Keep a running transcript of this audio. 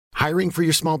Hiring for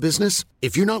your small business?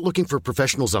 If you're not looking for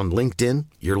professionals on LinkedIn,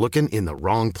 you're looking in the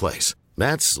wrong place.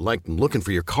 That's like looking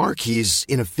for your car keys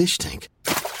in a fish tank.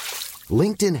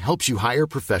 LinkedIn helps you hire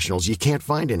professionals you can't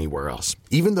find anywhere else,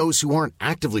 even those who aren't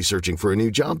actively searching for a new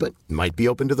job but might be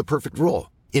open to the perfect role.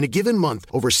 In a given month,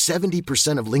 over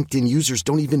 70% of LinkedIn users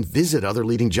don't even visit other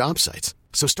leading job sites.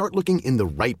 So start looking in the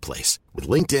right place. With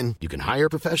LinkedIn, you can hire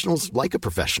professionals like a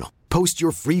professional. Post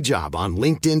your free job on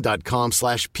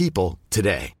linkedin.com/people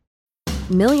today.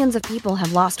 Millions of people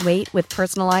have lost weight with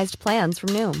personalized plans from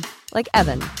Noom. Like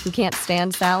Evan, who can't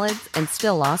stand salads and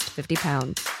still lost 50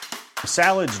 pounds.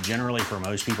 Salads generally for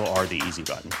most people are the easy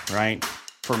button, right?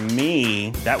 For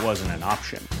me, that wasn't an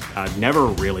option. I never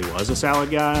really was a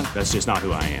salad guy. That's just not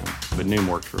who I am. But Noom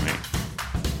worked for me.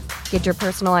 Get your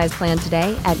personalized plan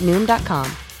today at Noom.com.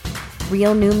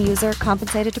 Real Noom user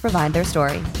compensated to provide their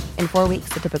story. In 4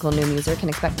 weeks, the typical Noom user can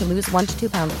expect to lose 1 to 2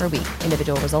 pounds per week.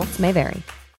 Individual results may vary.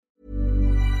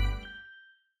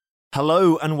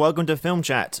 Hello and welcome to Film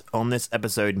Chat. On this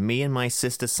episode, me and my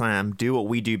sister Sam do what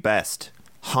we do best.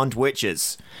 Hunt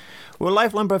witches. We're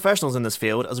lifelong professionals in this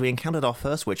field as we encountered our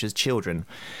first witch as children.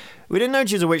 We didn't know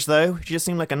she was a witch though, she just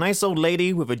seemed like a nice old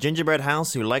lady with a gingerbread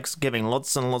house who likes giving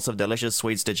lots and lots of delicious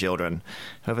sweets to children.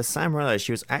 However, Sam realized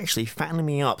she was actually fattening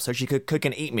me up so she could cook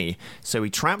and eat me, so we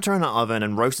trapped her in an oven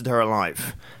and roasted her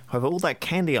alive. However, all that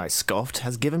candy I scoffed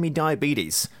has given me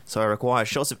diabetes, so I require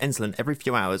shots of insulin every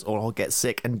few hours or I'll get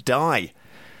sick and die.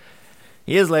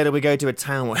 Years later, we go to a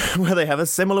town where they have a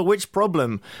similar witch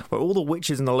problem, where all the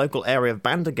witches in the local area have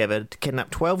band together to kidnap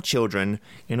 12 children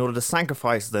in order to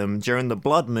sacrifice them during the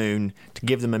blood moon to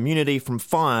give them immunity from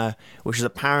fire, which is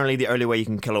apparently the only way you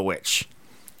can kill a witch.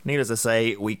 Needless to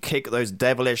say, we kick those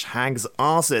devilish hags'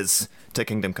 asses to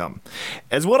Kingdom Come.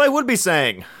 Is what I would be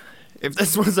saying if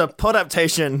this was a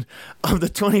podaptation of the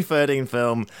 2013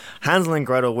 film Hansel and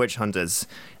Gretel Witch Hunters.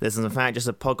 This is in fact just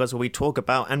a podcast where we talk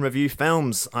about and review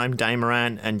films. I'm Danny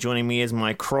Moran, and joining me is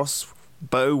my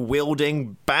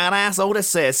crossbow-wielding badass older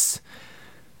sis,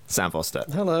 Sam Foster.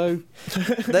 Hello.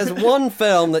 There's one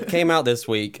film that came out this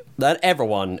week that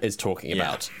everyone is talking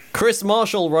about. Chris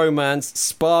Marshall romance,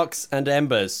 Sparks and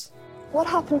Embers. What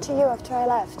happened to you after I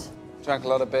left? Drank a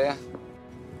lot of beer.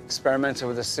 Experimented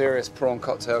with a serious prawn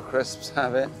cocktail crisps,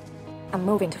 have it? I'm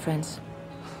moving to France.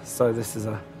 So this is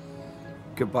a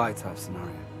goodbye type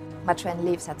scenario. My train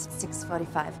leaves at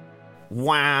 6:45.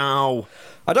 Wow.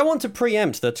 I don't want to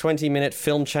preempt the 20-minute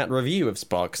film chat review of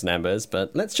Sparks and Embers,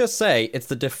 but let's just say it's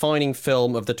the defining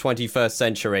film of the 21st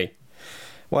century.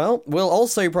 Well, we'll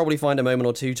also probably find a moment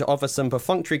or two to offer some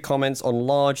perfunctory comments on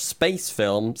large space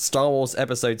film Star Wars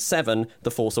Episode 7,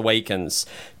 The Force Awakens.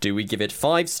 Do we give it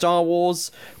 5 Star Wars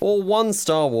or 1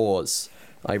 Star Wars?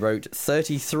 I wrote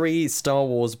 33 Star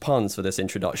Wars puns for this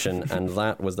introduction, and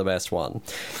that was the best one.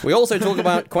 We also talk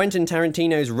about Quentin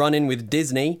Tarantino's run-in with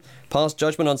Disney, pass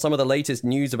judgment on some of the latest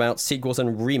news about sequels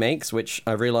and remakes, which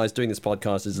I realised doing this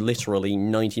podcast is literally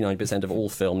 99% of all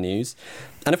film news.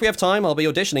 And if we have time, I'll be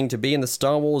auditioning to be in the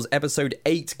Star Wars Episode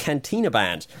 8 Cantina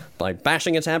Band by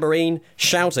bashing a tambourine,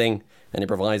 shouting, and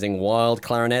improvising wild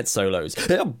clarinet solos.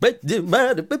 That's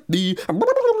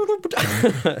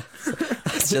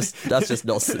just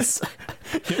nonsense.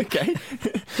 Okay.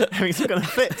 Everything's gonna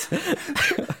fit.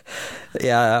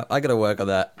 Yeah, I gotta work on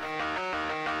that.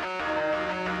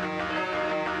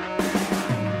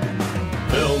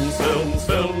 Films, films,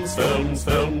 films, films,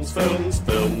 films, films,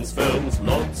 films, films,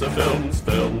 lots of films,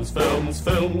 films, films,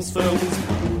 films, films,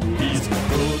 movies,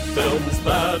 good films,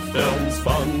 bad films,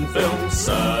 fun films,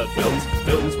 sad films,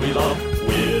 films we love,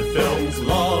 weird films,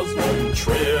 Lars von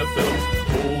Trier films,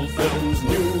 old films,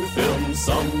 new films,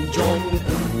 some John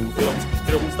Woo films,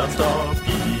 films that star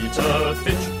Peter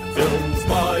Finch, films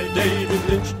by David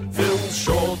Lynch, films,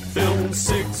 short films,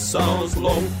 6 hours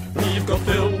long. We've got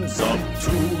films up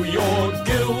to your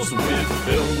gills with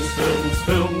films, films,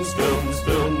 films, films,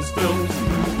 films, films,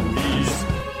 movies.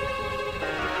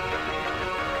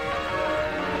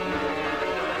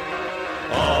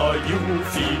 Are you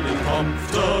feeling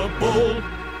comfortable?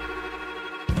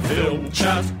 Film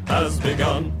chat has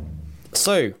begun.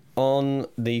 So, on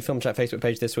the Film Chat Facebook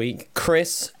page this week,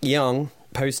 Chris Young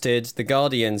posted The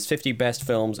Guardian's 50 best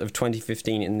films of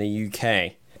 2015 in the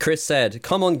UK. Chris said,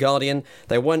 "Come on, Guardian,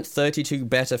 there weren't 32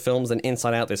 better films than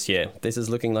Inside Out this year. This is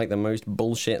looking like the most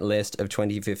bullshit list of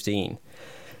 2015.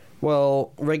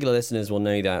 Well, regular listeners will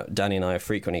know that Danny and I are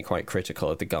frequently quite critical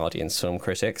of The Guardian's film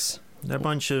critics. They're a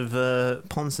bunch of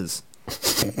ponces.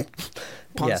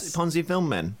 Yes. Ponzi film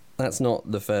men. That's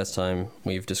not the first time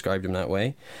we've described him that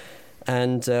way.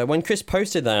 And when Chris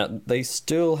posted that, they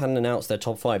still hadn't announced their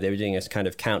top 5. They were doing a kind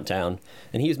of countdown.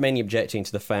 And he was mainly objecting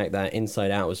to the fact that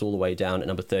Inside Out was all the way down at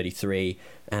number 33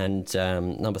 and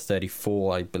number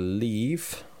 34, I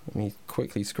believe. Let me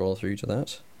quickly scroll through to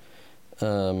that.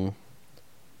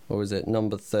 What was it?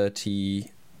 Number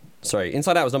 30... Sorry,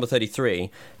 Inside Out was number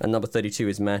 33, and number 32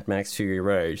 is Mad Max Fury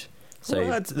Road. So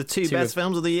what? The two best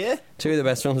films of the year? Two of the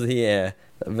best films of the year.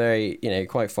 Very,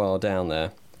 quite far down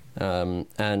there.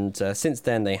 And since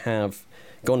then, they have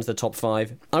gone to the top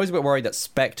 5. I was a bit worried that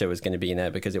Spectre was going to be in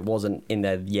there because it wasn't in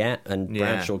there yet, and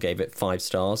Bradshaw gave it 5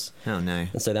 stars. Oh, no.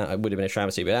 And so that would have been a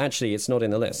travesty. But actually, it's not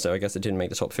in the list, so I guess it didn't make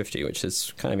the top 50, which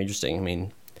is kind of interesting. I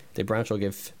mean, did Bradshaw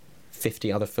give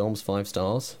 50 other films 5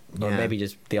 stars? Yeah. Or maybe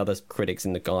just the other critics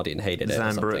in The Guardian hated it or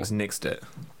Sam something. Brooks nixed it.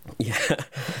 Yeah.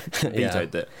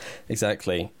 Vetoed it.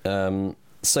 Exactly.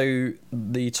 So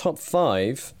the top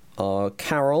 5 are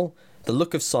Carol, The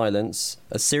Look of Silence,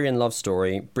 A Syrian Love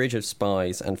Story, Bridge of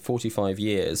Spies, and 45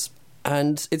 Years.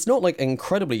 And it's not like an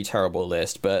incredibly terrible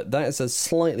list, but that is a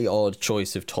slightly odd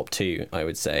choice of top 2, I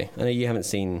would say. I know you haven't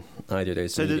seen either of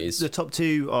those movies. So the top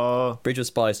 2 are... Bridge of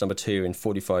Spies, number 2, in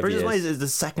 45 Bridge Years. of Spies is the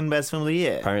second best film of the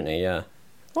year? Apparently, yeah.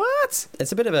 What?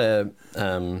 It's a bit of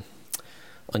a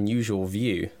unusual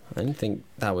view. I didn't think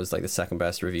that was like the second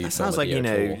best review. That sounds like,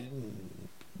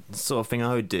 the sort of thing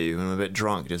I would do when I'm a bit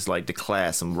drunk, just like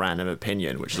declare some random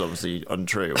opinion, which is obviously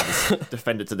untrue, just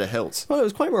defend it to the hilt. Well, it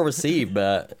was quite well received,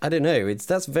 but I don't know.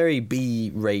 That's very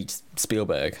B-rate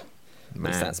Spielberg. At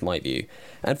least that's my view.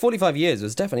 And 45 Years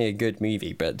was definitely a good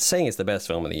movie, but saying it's the best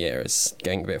film of the year is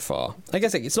going a bit far. I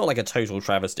guess it's not like a total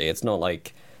travesty. It's not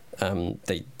like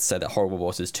they said that Horrible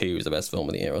Bosses 2 was the best film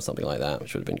of the year or something like that,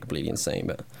 which would have been completely insane.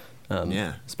 But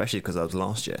yeah, especially because that was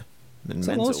last year. Was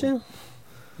that last year?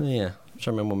 Oh, yeah. I'm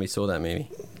trying to remember when we saw that movie.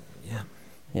 Yeah.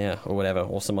 Yeah, or whatever.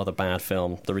 Or some other bad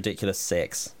film. The Ridiculous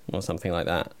Six, or something like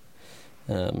that.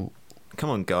 Come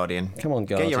on, Guardian. Come on,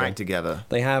 Guardian. Get your act together.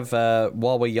 They have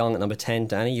While We're Young at number 10.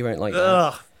 Danny, you won't like that.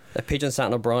 Ugh. A Pigeon Sat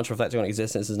on a Branch Reflecting on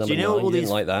Existence is number 9. Do you know what all you these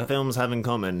didn't like that. films have in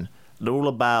common? They're all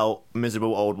about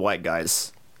miserable old white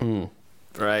guys.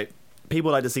 Right?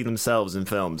 People like to see themselves in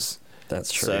films.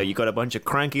 That's true. So you got a bunch of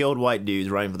cranky old white dudes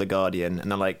writing for The Guardian,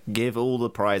 and they're like, give all the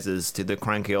prizes to the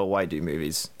cranky old white dude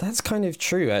movies. That's kind of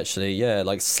true, actually. Yeah,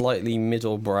 like slightly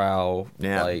middle-brow,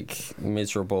 like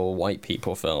miserable white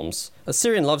people films. A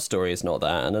Syrian Love Story is not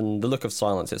that, and then The Look of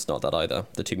Silence is not that either.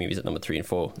 The two movies at number 3 and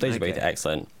 4. Those are both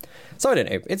excellent. So I don't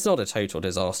know. It's not a total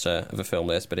disaster of a film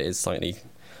list, but it is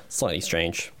slightly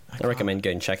strange. I recommend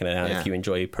going and checking it out if you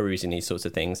enjoy perusing these sorts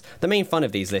of things. The main fun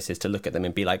of these lists is to look at them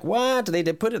and be like, what? They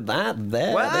did put it that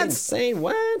there? What? They insane?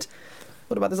 What?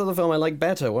 What about this other film I like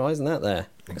better? Why isn't that there?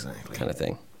 Exactly. Kind of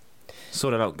thing.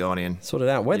 Sort it out, Guardian. Sort it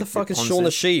out. Where the fuck is Shaun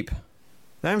the Sheep?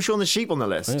 They have Shaun the Sheep on the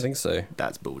list. I don't think so.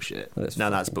 That's bullshit.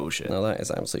 That's bullshit. No, that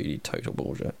is absolutely total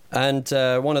bullshit. And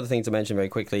one other thing to mention very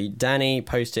quickly, Danny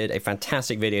posted a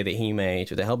fantastic video that he made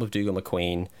with the help of Dougal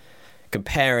McQueen,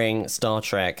 comparing Star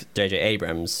Trek J.J.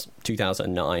 Abrams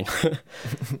 2009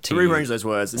 to rearrange those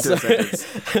words into a sentence.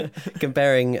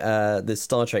 Comparing the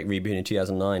Star Trek reboot in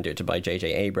 2009 directed by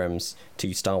J.J. Abrams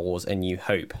to Star Wars A New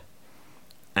Hope.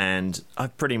 And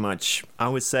I've pretty much, I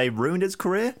would say, ruined his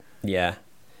career. Yeah.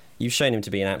 You've shown him to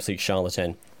be an absolute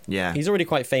charlatan. Yeah. He's already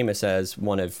quite famous as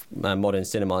one of modern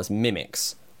cinema's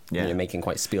mimics. Yeah. You know, making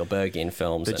quite Spielbergian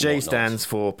films. The J stands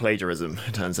for plagiarism,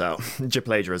 it turns out.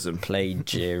 J-plagiarism.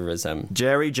 Plagiarism.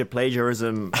 Jerry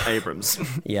J-plagiarism Abrams.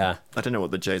 Yeah. I don't know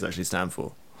what the J's actually stand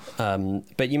for.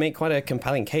 But you make quite a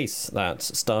compelling case that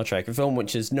Star Trek, a film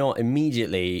which is not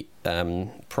immediately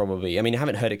probably... I mean, I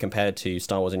haven't heard it compared to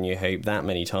Star Wars A New Hope that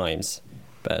many times,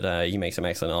 but you make some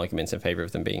excellent arguments in favour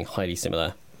of them being highly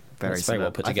similar. Very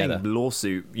well put together. I think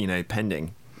lawsuit,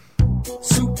 pending.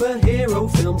 Superhero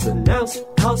films announced,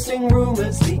 casting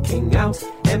rumours leaking out.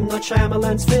 M. Night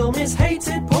Shyamalan's film is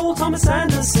hated, Paul Thomas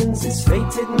Anderson's is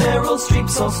fated, Meryl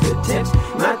Streep's Oscar tipped,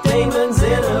 Matt Damon's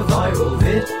in a viral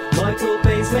vid, Michael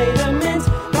Bay's made a mint.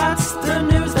 That's the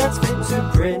news that's fit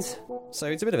to print. So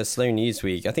it's a bit of a slow news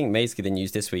week. I think basically the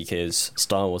news this week is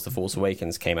Star Wars The Force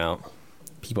Awakens came out.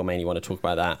 People mainly want to talk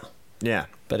about that. Yeah.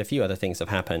 But a few other things have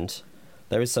happened.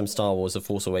 There is some Star Wars The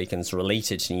Force Awakens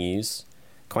related news.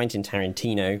 Quentin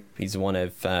Tarantino, he's one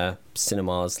of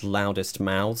cinema's loudest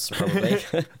mouths, probably.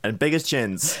 And biggest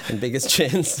chins.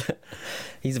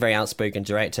 He's a very outspoken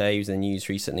director. He was in the news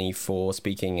recently for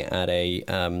speaking at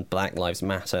a Black Lives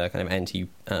Matter kind of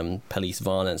anti-police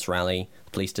violence rally.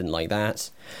 The police didn't like that.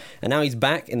 And now he's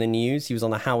back in the news. He was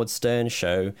on the Howard Stern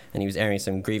show, and he was airing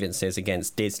some grievances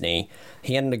against Disney.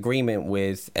 He had an agreement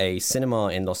with a cinema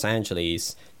in Los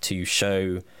Angeles to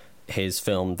show his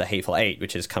film The Hateful Eight,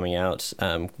 which is coming out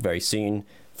very soon,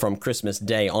 from Christmas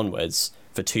Day onwards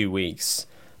for 2 weeks,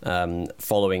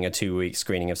 following a 2-week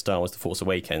screening of Star Wars The Force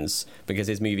Awakens, because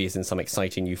his movie is in some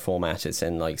exciting new format. It's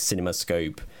in like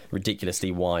CinemaScope,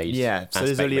 ridiculously wide. Yeah, so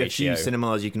there's only ratio. a few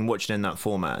cinemas you can watch it in that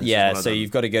format. Yeah, so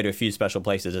you've got to go to a few special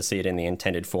places to see it in the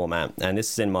intended format. And this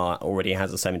cinema already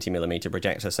has a 70mm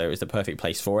projector, so it's the perfect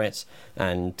place for it.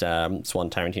 And it's one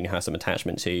Tarantino has some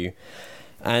attachment to.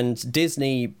 And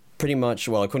Disney pretty much,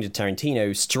 well, according to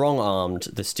Tarantino, strong-armed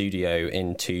the studio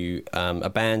into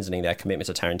abandoning their commitment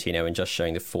to Tarantino and just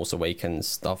showing The Force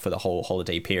Awakens for the whole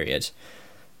holiday period.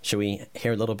 Shall we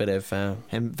hear a little bit of...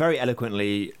 him very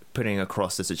eloquently putting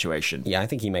across the situation. Yeah, I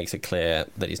think he makes it clear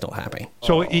that he's not happy.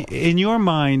 So in your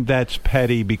mind, that's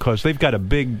petty because they've got a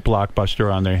big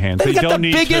blockbuster on their hands. They got don't the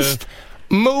need biggest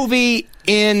movie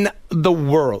in the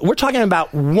world. We're talking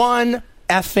about one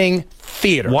effing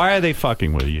theater. Why are they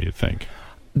fucking with you think?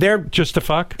 They're just to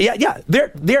fuck? Yeah.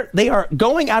 They are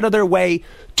going out of their way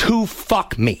to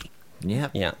fuck me. Yeah.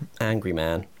 Angry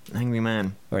man. Angry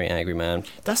man. Very angry man.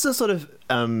 That's the sort of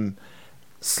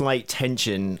slight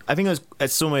tension. I think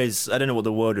it's almost, I don't know what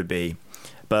the word would be,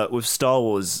 but with Star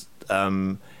Wars,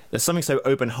 there's something so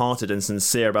open-hearted and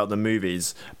sincere about the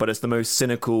movies, but it's the most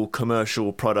cynical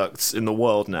commercial products in the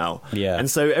world now. Yeah. And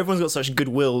so everyone's got such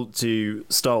goodwill to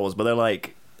Star Wars, but they're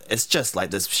like, it's just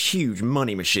like this huge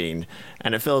money machine,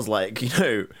 and it feels like,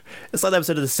 it's like the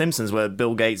episode of The Simpsons where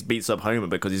Bill Gates beats up Homer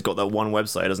because he's got that one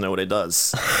website, doesn't know what it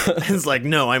does. It's like,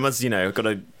 no, I must, got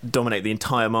to dominate the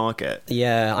entire market.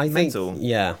 Yeah, I think,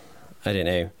 I don't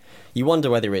know. You wonder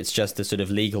whether it's just the sort of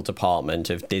legal department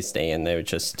of Disney, and they were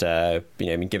just,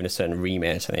 been given a certain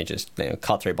remit, and they just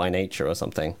cutthroat by nature or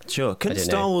something. Sure.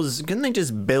 Couldn't they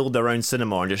just build their own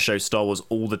cinema and just show Star Wars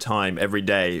all the time, every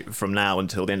day, from now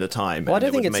until the end of time? Well, I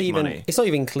don't think it's not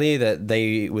even clear that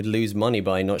they would lose money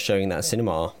by not showing that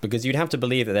cinema, because you'd have to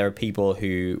believe that there are people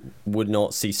who would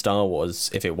not see Star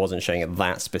Wars if it wasn't showing at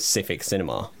that specific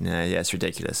cinema. Yeah, it's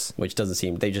ridiculous. Which doesn't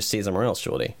seem, they just see it somewhere else,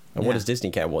 surely. And what does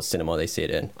Disney care what cinema they see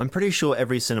it in? I'm pretty sure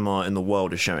every cinema in the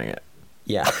world is showing it.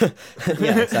 Yeah.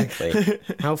 Yeah, exactly.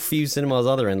 How few cinemas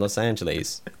are there in Los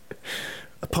Angeles?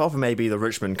 Apart from maybe the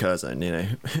Richmond Curzon,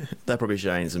 they're probably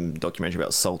showing some documentary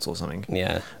about salt or something.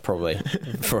 Yeah, probably.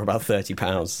 For about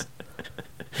 £30.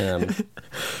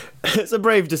 It's a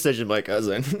brave decision by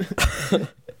Curzon.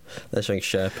 They're showing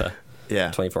Sherpa.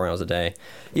 Yeah. 24 hours a day.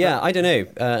 Yeah, I don't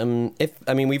know.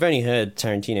 We've only heard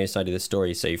Tarantino's side of the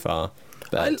story so far.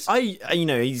 But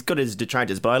he's got his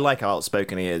detractors, but I like how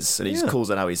outspoken he is, and he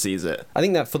calls out how he sees it. I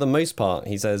think that for the most part,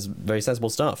 he says very sensible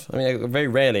stuff. I mean, I very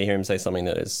rarely hear him say something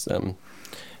that is...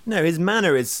 No, his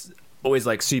manner is always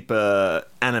like super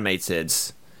animated,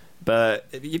 but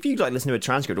if you listen to a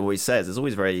transcript of what he says, it's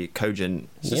always very cogent.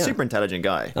 He's a super intelligent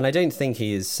guy. And I don't think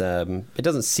he's... it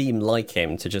doesn't seem like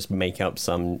him to just make up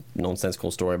some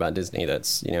nonsensical story about Disney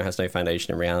that's, has no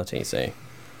foundation in reality, so...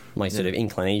 My sort of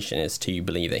inclination is to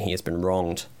believe that he has been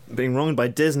wronged. Being wronged by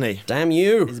Disney. Damn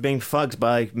you! He's being fucked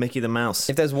by Mickey the Mouse.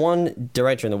 If there's one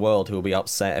director in the world who will be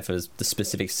upset if the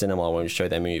specific cinema won't show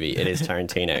their movie, it is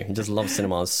Tarantino. He just loves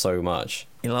cinemas so much.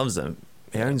 He loves them.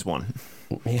 He owns one.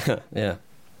 Yeah.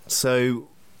 So,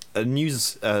 a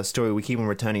news story we keep on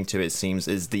returning to, it seems,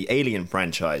 is the Alien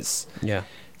franchise. Yeah.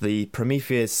 The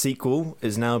Prometheus sequel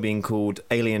is now being called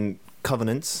Alien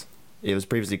Covenants. It was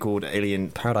previously called Alien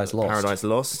Paradise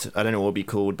Lost. I don't know what it'll be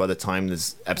called by the time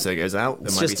this episode goes out.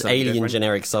 It's just Alien different.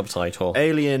 Generic subtitle.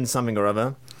 Alien something or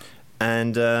other.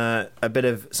 And a bit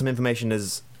of some information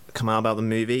has come out about the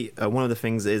movie. One of the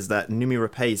things is that Noomi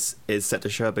Rapace is set to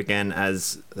show up again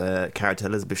as character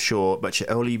Elizabeth Shaw, but she'll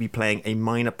only be playing a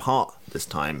minor part this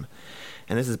time.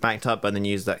 And this is backed up by the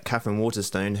news that Catherine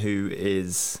Waterstone, who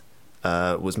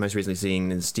was most recently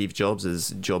seen in Steve Jobs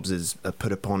as Jobs'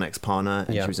 put-upon ex-partner,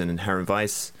 and she was in Inherent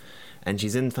Vice, and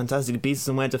she's in Fantastic Beasts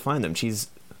and Where to Find Them. She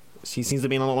seems to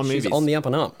be in a lot of movies. She's on the up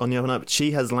and up. On the up and up.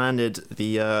 She has landed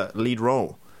the lead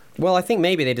role. Well, I think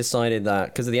maybe they decided that,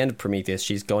 because at the end of Prometheus,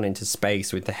 she's gone into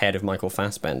space with the head of Michael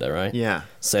Fassbender, right? Yeah.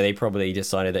 So they probably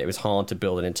decided that it was hard to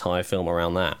build an entire film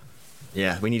around that.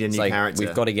 Yeah, we need a new character.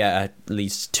 We've got to get at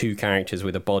least 2 characters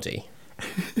with a body.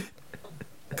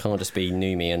 Can't just be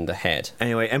Noomi and the head.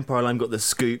 Anyway, Empire Lime got the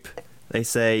scoop. They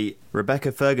say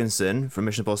Rebecca Ferguson from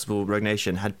Mission Impossible Rogue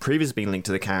Nation had previously been linked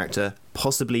to the character,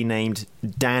 possibly named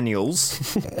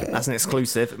Daniels. That's an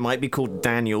exclusive. It might be called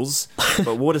Daniels,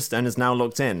 but Waterstone is now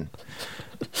locked in.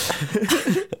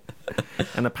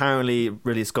 And And apparently,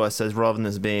 Ridley Scott says rather than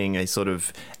this being a sort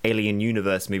of alien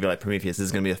universe movie like Prometheus, this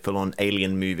is going to be a full-on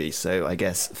alien movie. So I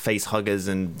guess face huggers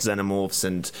and xenomorphs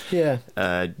and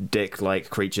dick-like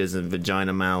creatures and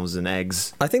vagina mouths and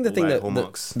eggs. I think the thing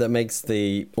that makes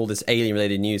all this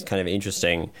alien-related news kind of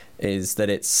interesting is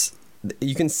that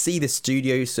you can see the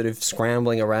studio sort of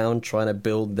scrambling around trying to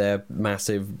build their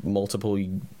massive multiple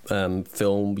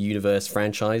film universe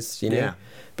franchise, Yeah.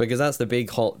 Because that's the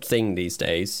big hot thing these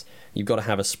days. You've got to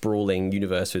have a sprawling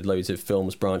universe with loads of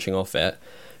films branching off it.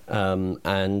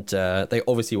 And they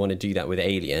obviously want to do that with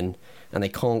Alien, and they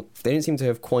don't seem to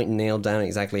have quite nailed down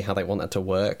exactly how they want that to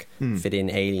work. Fit in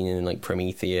Alien and like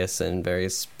Prometheus and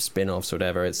various spin-offs or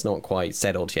whatever. It's not quite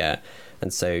settled yet.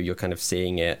 And so you're kind of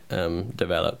seeing it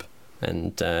develop.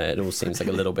 And it all seems like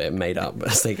a little bit made up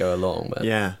as they go along. But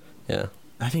yeah. Yeah.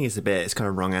 I think it's kind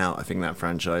of wrung out, I think, that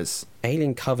franchise.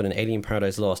 Alien Covenant, Alien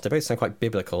Paradise Lost, they both sound quite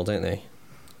biblical, don't they?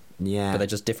 Yeah. But they're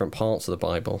just different parts of the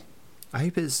Bible. I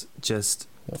hope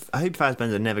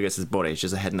Fassbender never gets his body. It's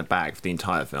just a head in the bag for the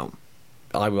entire film.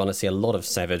 I want to see a lot of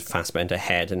severed Fassbender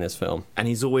head in this film. And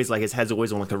he's always like, his head's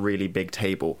always on like a really big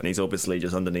table, and he's obviously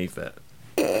just underneath it.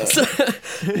 You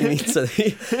mean, so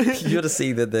you got to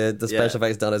see the special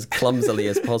effects done as clumsily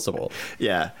as possible.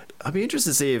 Yeah. I'd be interested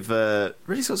to see if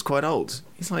Ridley Scott's quite old.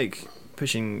 He's like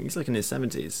in his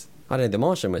 70s. I don't know, The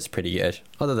Martian was pretty good.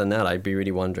 Other than that, I'd be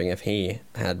really wondering if he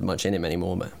had much in him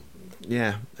anymore. But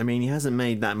yeah, I mean, he hasn't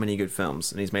made that many good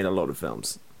films, and he's made a lot of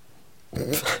films.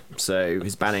 So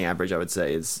his batting average, I would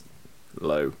say, is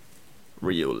low.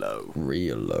 Real low.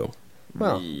 Real low.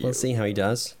 Well, we'll see how he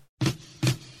does.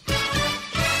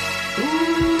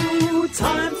 Ooh,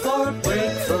 time for a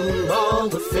break from all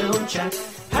the film chat.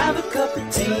 Have a cup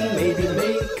of tea, maybe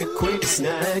make a quick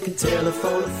snack, and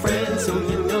telephone a friend so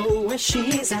you know where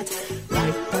she's at.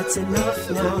 Right, that's enough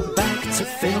now, back to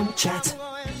film chat.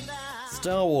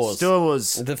 Star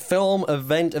Wars. The film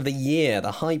event of the year.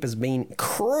 The hype has been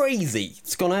crazy.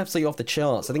 It's gone absolutely off the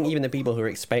charts. I think even the people who are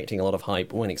expecting a lot of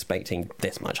hype weren't expecting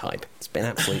this much hype. It's been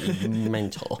absolutely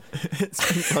mental.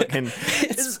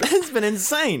 It's been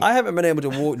insane. I haven't been able to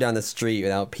walk down the street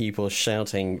without people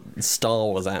shouting Star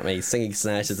Wars at me, singing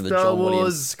snatches of the John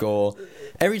Williams score.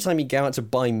 Every time you go out to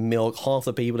buy milk, half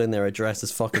the people in there are dressed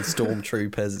as fucking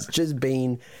stormtroopers. It's just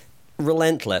been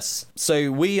relentless.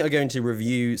 So we are going to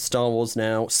review Star Wars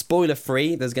now, spoiler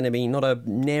free. There's going to be not a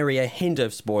nary a hint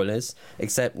of spoilers,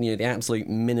 except the absolute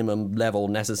minimum level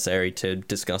necessary to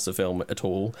discuss a film at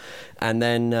all. And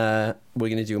then we're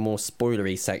going to do a more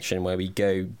spoilery section where we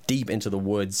go deep into the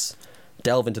woods,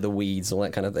 delve into the weeds, all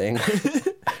that kind of thing.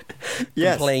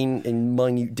 Yes. Complain in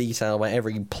minute detail about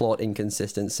every plot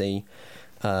inconsistency.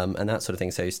 And that sort of thing.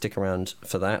 So stick around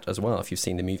for that as well if you've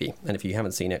seen the movie. And if you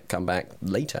haven't seen it, come back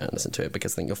later and listen to it,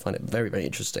 because I think you'll find it very, very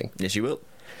interesting. Yes, you will.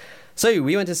 So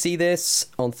we went to see this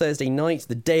on Thursday night,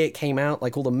 the day it came out,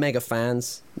 like all the mega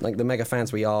fans,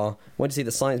 we are. Went to see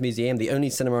the Science Museum, the only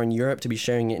cinema in Europe to be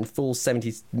showing it in full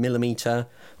 70mm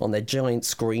on their giant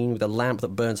screen with a lamp that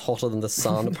burns hotter than the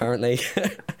sun, apparently.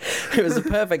 It was the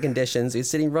perfect conditions. It was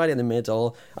sitting right in the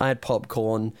middle. I had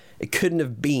popcorn. It couldn't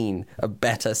have been a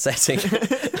better setting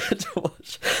to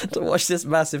watch this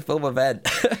massive film event.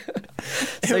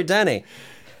 So, Danny,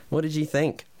 what did you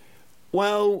think?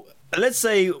 Well, let's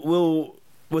say we'll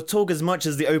talk as much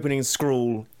as the opening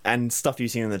scroll and stuff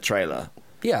you've seen in the trailer.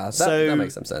 Yeah, that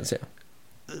makes some sense, yeah.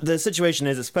 The situation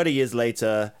is, it's 30 years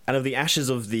later, and of the ashes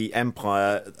of the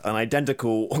Empire, an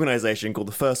identical organisation called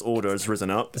the First Order has risen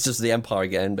up. It's just the Empire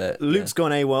again, but Luke's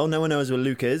gone AWOL. No one knows where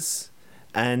Luke is.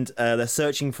 And they're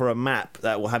searching for a map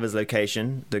that will have his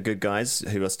location, the good guys,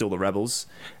 who are still the rebels.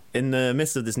 In the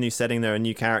midst of this new setting, there are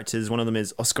new characters. One of them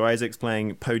is Oscar Isaacs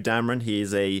playing Poe Dameron. He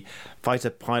is a fighter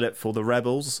pilot for the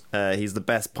Rebels. He's the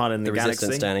best pilot in the galaxy.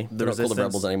 Resistance, Danny. They're not called the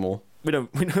Rebels anymore. We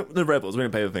don't the Rebels. We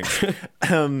don't pay for things.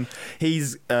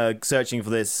 He's searching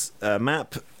for this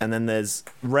map, and then there's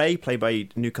Rey, played by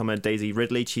newcomer Daisy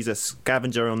Ridley. She's a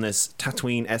scavenger on this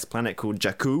Tatooine-esque planet called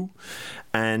Jakku.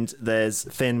 And there's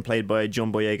Finn, played by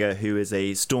John Boyega, who is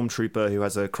a stormtrooper who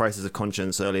has a crisis of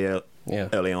conscience early on.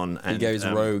 And, he goes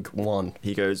Rogue One.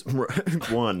 He goes Rogue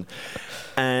One.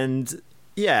 And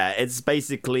yeah, it's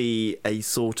basically a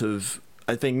sort of,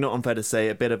 I think, not unfair to say,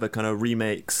 a bit of a kind of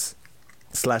remakes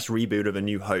 / reboot of A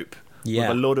New Hope. Yeah.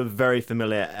 With a lot of very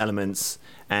familiar elements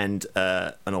and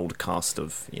an old cast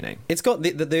of, It's got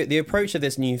the approach of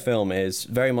this new film is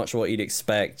very much what you'd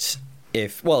expect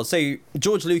so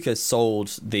George Lucas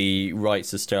sold the rights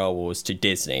to Star Wars to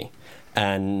Disney,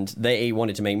 And they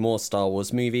wanted to make more Star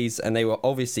Wars movies, and they were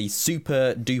obviously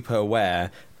super duper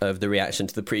aware of the reaction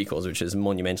to the prequels, which is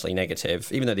monumentally negative,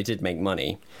 even though they did make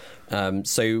money.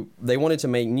 So they wanted to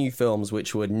make new films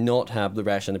which would not have the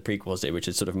reaction the prequels did, which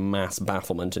is sort of mass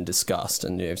bafflement and disgust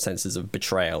and, you know, senses of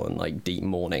betrayal and like deep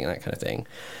mourning and that kind of thing.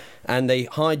 And they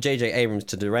hired J.J. Abrams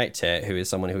to direct it, who is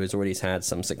someone who has already had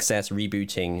some success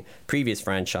rebooting previous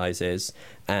franchises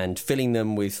and filling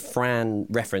them with Fran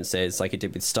references like it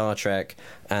did with Star Trek,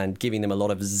 and giving them a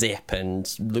lot of zip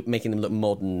and making them look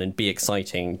modern and be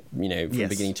exciting, you know, from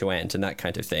beginning to end and that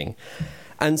kind of thing.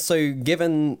 And so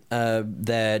given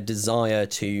their desire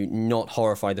to not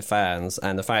horrify the fans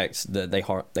and the fact that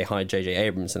they hired J.J.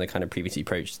 Abrams and the kind of previous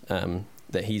approach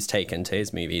that he's taken to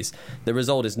his movies, the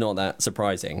result is not that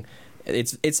surprising.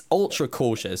 It's ultra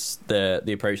cautious,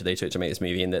 the approach that they took to make this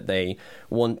movie, in that they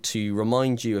want to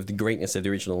remind you of the greatness of the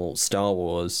original Star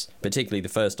Wars, particularly the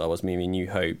first Star Wars movie, New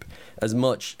Hope, as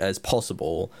much as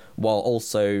possible, while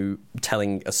also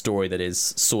telling a story that is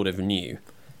sort of new.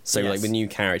 So like with new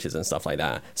characters and stuff like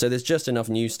that. So there's just enough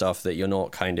new stuff that you're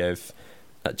not kind of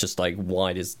just like,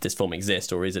 why does this film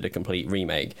exist, or is it a complete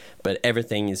remake? But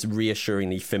everything is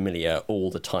reassuringly familiar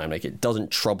all the time. Like, it doesn't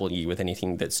trouble you with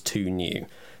anything that's too new.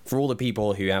 For all the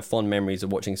people who have fond memories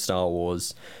of watching Star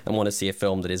Wars and want to see a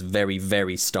film that is very,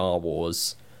 very Star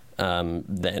Wars,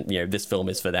 then, you know, this film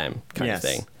is for them, kind of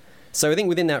thing. So I think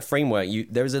within that framework,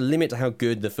 there is a limit to how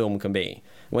good the film can be.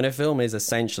 When a film is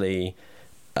essentially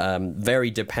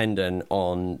very dependent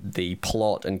on the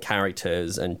plot and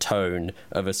characters and tone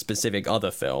of a specific other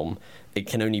film, it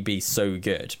can only be so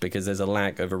good because there's a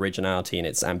lack of originality in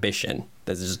its ambition.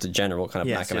 There's just a general kind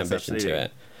of lack of ambition to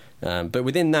it. But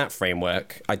within that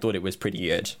framework, I thought it was pretty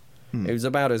good. It was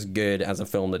about as good as a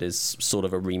film that is sort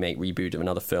of a remake, reboot of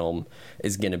another film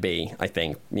is going to be, I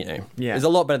think. You know, it's a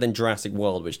lot better than Jurassic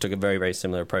World, which took a very, very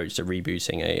similar approach to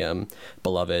rebooting a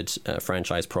beloved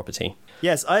franchise property.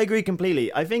 Yes, I agree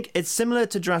completely. I think it's similar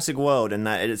to Jurassic World in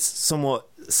that it's somewhat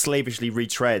slavishly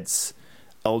retreads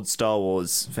old Star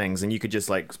Wars things, and you could just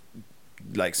like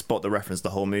spot the reference the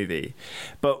whole movie.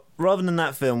 But rather than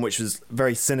that film, which was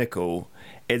very cynical,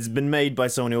 it's been made by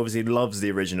someone who obviously loves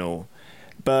the original.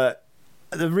 But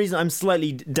the reason I'm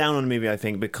slightly down on the movie, I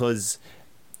think, because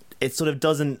it sort of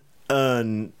doesn't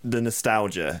earn the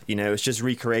nostalgia. You know, it's just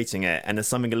recreating it, and there's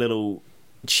something a little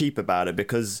cheap about it,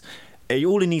 because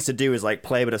all it needs to do is like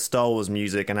play a bit of Star Wars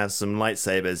music and have some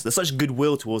lightsabers. There's such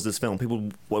goodwill towards this film. People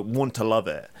want to love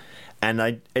it. And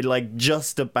it like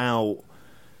just about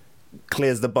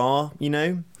clears the bar, you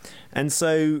know? And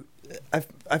so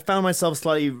I found myself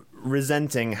slightly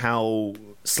resenting how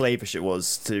slavish it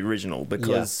was to the original,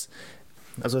 because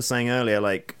as I was saying earlier,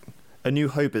 like A New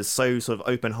Hope is so sort of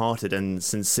open-hearted and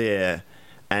sincere,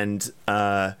 and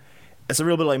it's a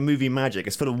real bit like movie magic.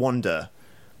 It's full of wonder,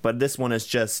 but this one is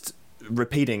just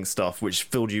repeating stuff which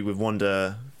filled you with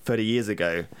wonder 30 years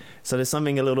ago. So there's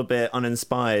something a little bit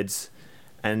uninspired,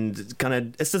 and kind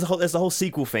of it's the whole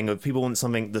sequel thing of people want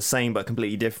something the same but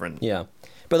completely different. Yeah.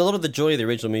 But a lot of the joy of the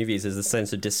original movies is the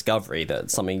sense of discovery,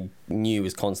 that something new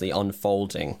is constantly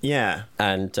unfolding. Yeah.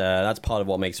 And that's part of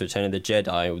what makes Return of the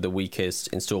Jedi the weakest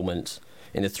installment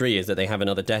in the three, is that they have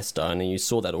another Death Star, and you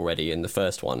saw that already in the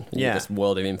first one. You have this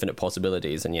world of infinite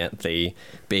possibilities, and yet the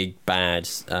big bad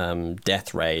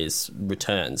Death Rays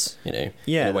returns, you know,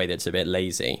 in a way that's a bit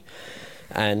lazy.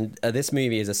 And this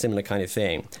movie is a similar kind of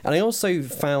thing. And I also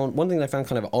found, one thing that I found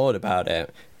kind of odd about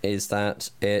it is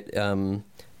that it...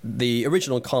 the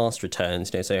original cast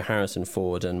returns, you know, so Harrison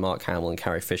Ford and Mark Hamill and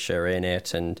Carrie Fisher are in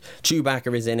it, and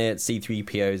Chewbacca is in it,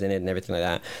 C-3PO is in it, and everything like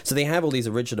that. So they have all these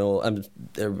original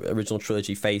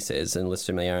trilogy faces and list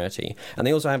familiarity. And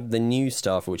they also have the new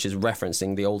stuff, which is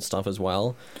referencing the old stuff as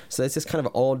well. So there's this kind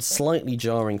of odd, slightly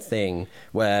jarring thing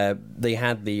where they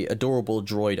had the adorable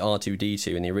droid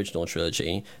R2-D2 in the original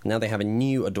trilogy. Now they have a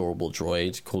new adorable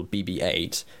droid called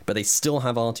BB-8, but they still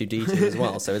have R2-D2 as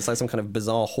well. So it's like some kind of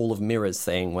bizarre Hall of Mirrors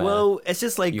thing, where it's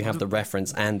just like you have the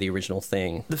reference and the original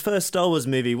thing. The first Star Wars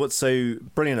movie, what's so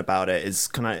brilliant about it is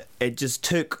it just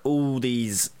took all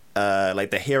these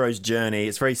like the hero's journey.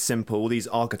 It's very simple, all these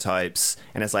archetypes,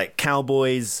 and it's like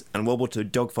cowboys and World War II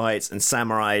dogfights and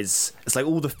samurais. It's like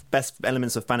all the best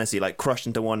elements of fantasy like crushed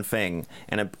into one thing,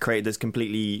 and it created this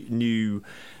completely new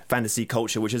fantasy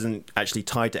culture which isn't actually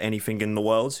tied to anything in the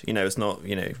world. You know, it's not,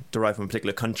 you know, derived from a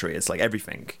particular country. It's like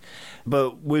everything.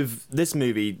 But with this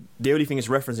movie, the only thing it's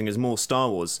referencing is more Star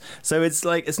Wars. So it's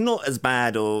like, it's not as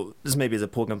bad, or this maybe is a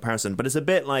poor comparison, but it's a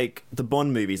bit like the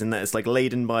Bond movies in that it's like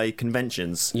laden by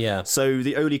conventions. Yeah. So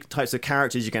the only types of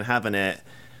characters you can have in it,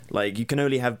 like you can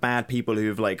only have bad people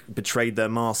who've like betrayed their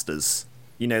masters.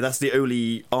 you know, that's the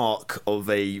only arc of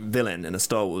a villain in a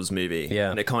Star Wars movie.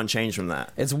 Yeah. And it can't change from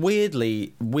that. It's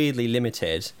weirdly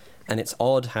limited, and it's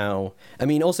odd how... I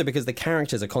mean, also because the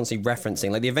characters are constantly referencing...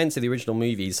 Like, the events of the original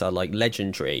movies are, like,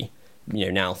 legendary, you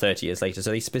know, now 30 years later. So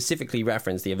they specifically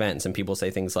reference the events, and people say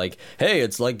things like, hey,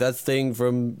 it's like that thing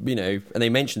from, you know... And they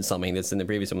mention something that's in the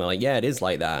previous one. They're like, yeah, it is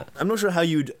like that. I'm not sure how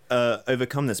you'd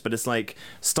overcome this, but it's like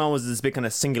Star Wars is this big kind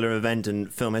of singular event in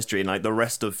film history, and, like, the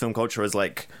rest of film culture is,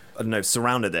 like, I don't know,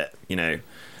 surrounded it, you know?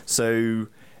 So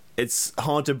it's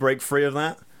hard to break free of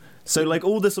that. So, like,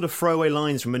 all the sort of throwaway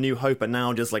lines from A New Hope are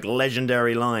now just, like,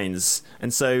 legendary lines.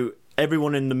 And so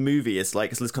everyone in the movie is,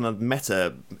 like, it's this kind of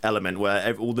meta element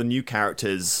where all the new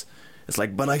characters... It's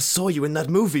like, but I saw you in that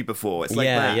movie before. It's like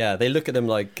that. Yeah. They look at them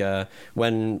like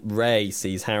when Rey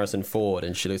sees Harrison Ford,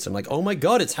 and she looks at him like, oh my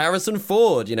God, it's Harrison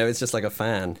Ford. You know, it's just like a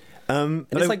fan. And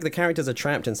it's like the characters are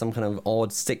trapped in some kind of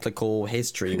odd cyclical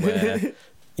history where...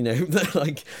 You know,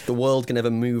 like, the world can never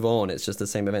move on. It's just the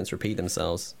same events repeat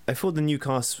themselves. I thought the new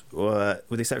cast, with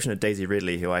the exception of Daisy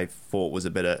Ridley, who I thought was a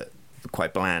bit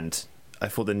quite bland, I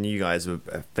thought the new guys were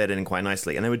fed in quite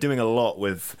nicely. And they were doing a lot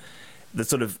with the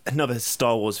sort of another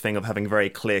Star Wars thing of having very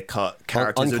clear-cut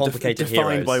characters uncomplicated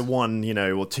defined heroes. by one, you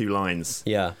know, or two lines.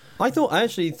 Yeah. I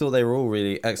actually thought they were all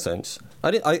really excellent.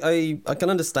 I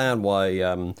can understand why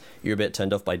you're a bit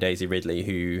turned off by Daisy Ridley,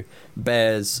 who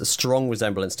bears a strong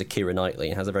resemblance to Keira Knightley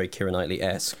and has a very Keira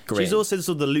Knightley-esque grin. She's also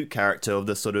sort of the Luke character of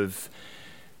the sort of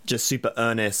just super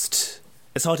earnest...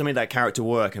 It's hard to make that character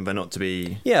work and but not to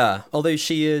be... Yeah, although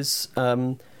she is...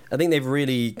 I think they've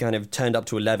really kind of turned up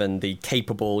to 11 the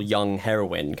capable young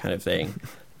heroine kind of thing.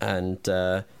 And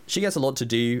she gets a lot to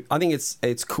do. I think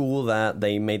it's cool that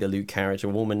they made the Luke character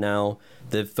a woman now.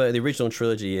 The original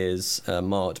trilogy is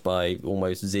marked by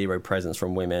almost zero presence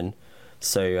from women.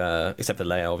 So, except for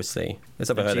Leia, obviously.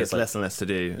 Except for her, she has less and less to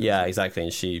do. Yeah, exactly.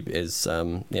 And she is, sort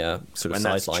of sidelined. And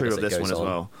that's true of this one as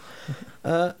well.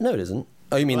 No, it isn't.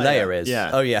 Oh, you mean Leia is?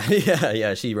 Yeah. Oh, yeah.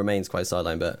 yeah. She remains quite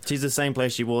sidelined, but... She's the same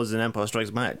place she was in Empire Strikes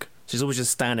Back. She's always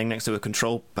just standing next to a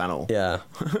control panel. Yeah.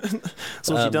 That's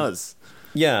all she does.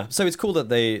 Yeah, so it's cool that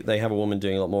they have a woman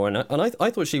doing a lot more, and I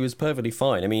thought she was perfectly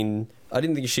fine. I mean, I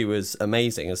didn't think she was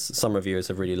amazing, as some reviewers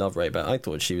have really loved Rey, but I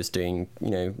thought she was doing, you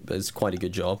know, as quite a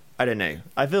good job. I don't know.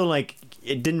 I feel like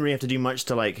it didn't really have to do much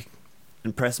to, like,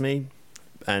 impress me,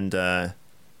 and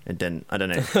it didn't. I don't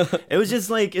know. It was just,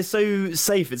 like, it's so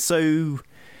safe, it's so...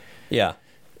 Yeah.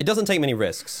 It doesn't take many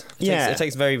risks. It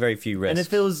takes very, very few risks. And it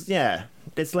feels,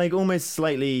 it's, like, almost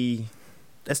slightly...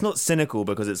 It's not cynical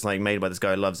because it's, like, made by this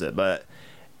guy who loves it, but...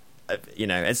 You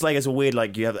know, it's like it's a weird,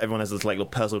 like, everyone has this, like,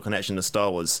 little personal connection to Star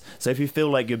Wars. So if you feel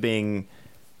like you're being...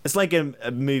 It's like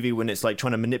a movie when it's, like,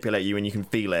 trying to manipulate you and you can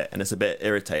feel it, and it's a bit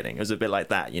irritating. It was a bit like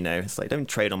that, you know? It's like, don't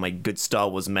trade on my good Star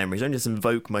Wars memories. Don't just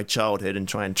invoke my childhood and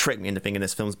try and trick me into thinking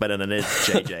this film's better than it is,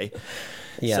 JJ.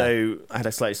 Yeah. So I had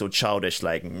a slightly sort of childish,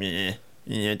 like, meh.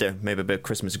 Yeah, maybe a bit of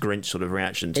Christmas Grinch sort of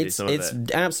reaction to some of it.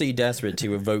 It's absolutely desperate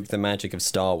to evoke the magic of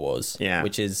Star Wars. Yeah.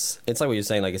 Which is, it's like what you're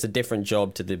saying, like, it's a different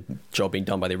job to the job being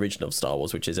done by the original Star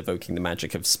Wars, which is evoking the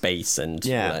magic of space and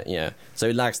all that, yeah. So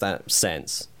it lacks that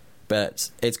sense.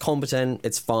 But it's competent,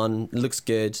 it's fun, it looks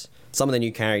good. Some of the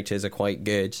new characters are quite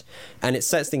good. And it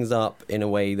sets things up in a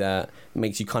way that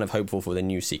makes you kind of hopeful for the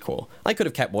new sequel. I could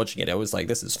have kept watching it. I was like,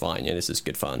 this is fine, this is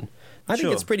good fun. I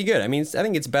think it's pretty good. I mean, I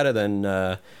think it's better than...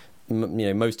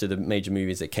 most of the major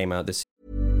movies that came out this year.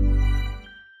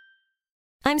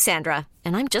 I'm Sandra,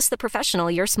 and I'm just the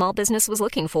professional your small business was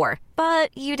looking for.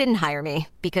 But you didn't hire me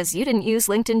because you didn't use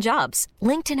LinkedIn Jobs.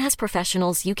 LinkedIn has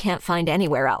professionals you can't find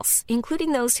anywhere else,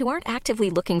 including those who aren't actively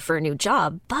looking for a new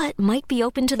job, but might be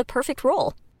open to the perfect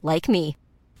role, like me.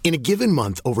 In a given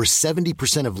month, over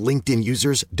 70% of LinkedIn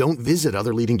users don't visit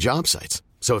other leading job sites.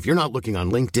 So if you're not looking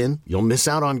on LinkedIn, you'll miss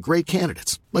out on great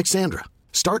candidates, like Sandra.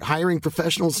 Start hiring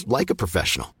professionals like a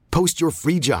professional. Post your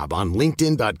free job on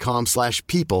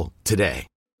linkedin.com/people today.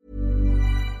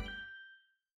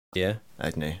 Yeah. I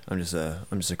don't know. I'm just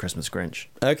a Christmas Grinch.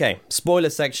 Okay, spoiler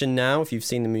section now. If you've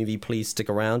seen the movie, please stick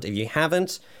around. If you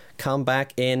haven't, come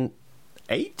back in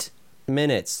 8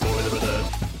 minutes. Spoiler alert.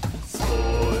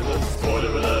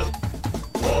 Spoiler alert.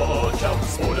 Watch out,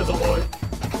 spoilers ahoy.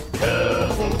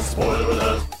 Careful, spoiler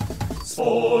alert.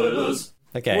 Spoilers.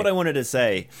 Okay. What I wanted to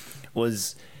say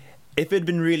was, if it had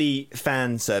been really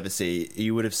fan servicey,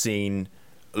 you would have seen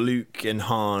Luke and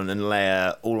Han and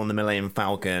Leia all on the Millennium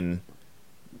Falcon,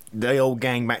 the old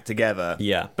gang back together.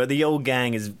 Yeah. But the old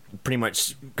gang is pretty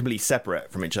much completely separate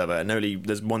from each other, and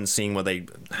there's one scene where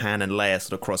Han and Leia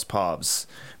sort of cross paths,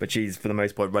 but she's for the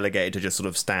most part relegated to just sort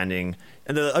of standing.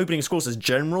 And the opening scroll says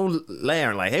General Leia,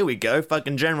 and like, here we go,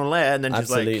 fucking General Leia, and then she's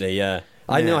like, absolutely, yeah.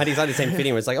 I know I had exactly the same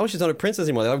feeling where it's like, oh, she's not a princess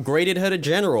anymore. They upgraded her to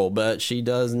general, but she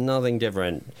does nothing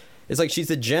different. It's like she's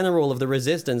the general of the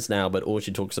resistance now, but all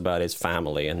she talks about is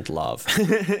family and love.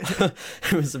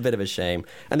 It was a bit of a shame.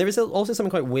 And there is also something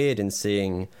quite weird in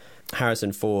seeing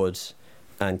Harrison Ford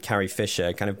and Carrie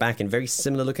Fisher kind of back in very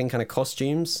similar looking kind of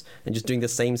costumes and just doing the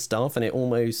same stuff, and it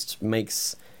almost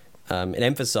makes it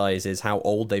emphasizes how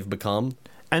old they've become.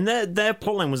 And their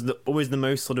plotline was always the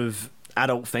most sort of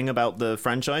adult thing about the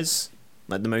franchise,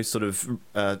 like the most sort of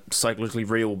psychologically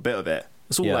real bit of it.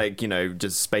 It's all like,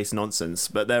 just space nonsense,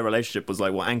 but their relationship was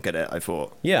like what anchored it, I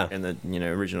thought. Yeah. In the,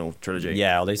 original trilogy.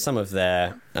 Yeah, although some of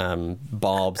their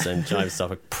barbs and jive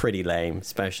stuff are pretty lame,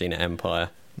 especially in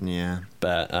Empire. Yeah.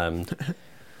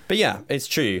 But yeah, it's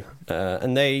true.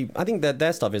 And I think that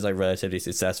their stuff is like relatively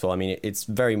successful. I mean, it's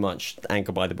very much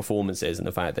anchored by the performances and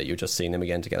the fact that you're just seeing them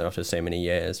again together after so many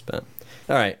years. But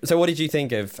all right, so what did you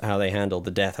think of how they handled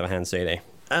the death of Han Solo?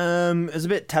 It was a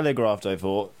bit telegraphed, I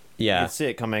thought. Yeah. You could see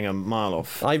it coming a mile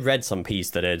off. I read some piece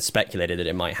that had speculated that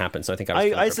it might happen, so I think I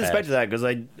was I suspected that because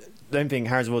I don't think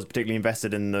Harrison was particularly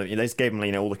invested in the. They just gave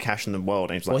him all the cash in the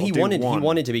world, and he's like, well, he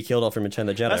wanted to be killed off in Return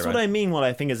of the Jedi. That's what I mean. What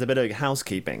I think is a bit of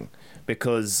housekeeping,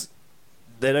 because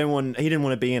he didn't want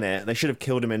to be in it. They should have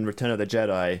killed him in Return of the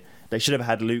Jedi. They should have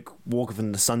had Luke walk off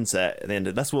in the sunset at the end.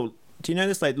 That's what. Do you know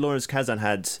this? Like Lawrence Kasdan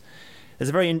had. There's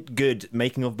a very good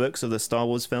making of books of the Star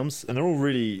Wars films, and they're all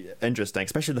really interesting,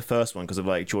 especially the first one because of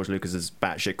like George Lucas's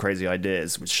batshit crazy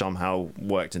ideas, which somehow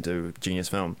worked into a genius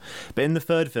film. But in the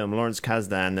third film, Lawrence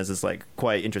Kasdan, there's this like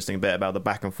quite interesting bit about the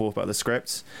back and forth about the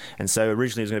scripts. And so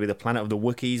originally it was going to be the planet of the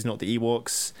Wookiees, not the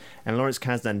Ewoks. And Lawrence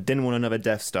Kasdan didn't want another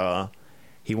Death Star.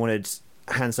 He wanted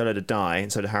Han Solo to die,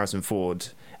 and so did Harrison Ford.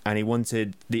 And he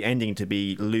wanted the ending to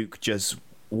be Luke just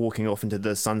walking off into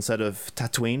the sunset of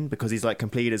Tatooine because he's like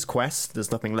completed his quest.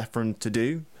 There's nothing left for him to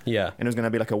do. Yeah. And it was going to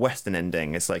be like a Western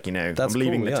ending. It's like, That's I'm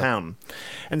leaving cool, the town.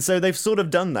 And so they've sort of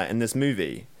done that in this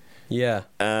movie. Yeah.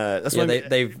 That's why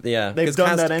they've done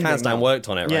that ending. Kasdan worked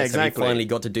on it, right? Yeah, exactly. So he finally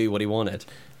got to do what he wanted.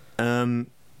 But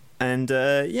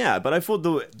I thought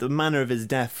the manner of his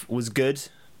death was good.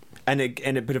 And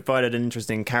it provided an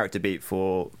interesting character beat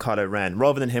for Kylo Ren,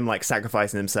 rather than him like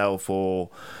sacrificing himself or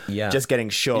just getting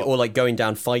shot, or like going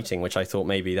down fighting, which I thought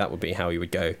maybe that would be how he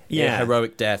would go. Yeah,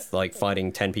 heroic death, like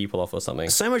fighting 10 people off or something.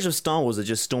 So much of Star Wars are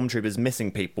just stormtroopers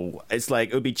missing people. It's like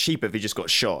it would be cheaper if he just got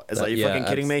shot. It's like, you're fucking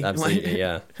kidding me? Absolutely,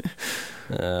 yeah.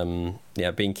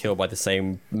 Being killed by the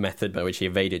same method by which he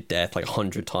evaded death like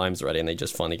 100 times already, and they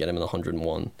just finally get him in the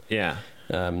 101. Yeah.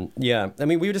 I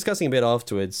mean, we were discussing a bit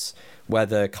afterwards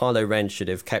whether Kylo Ren should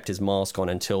have kept his mask on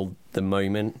until the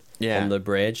moment on the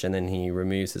bridge, and then he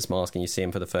removes his mask and you see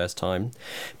him for the first time.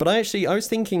 But I was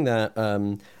thinking that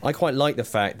I quite like the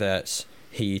fact that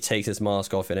he takes his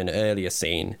mask off in an earlier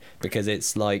scene, because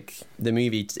it's like the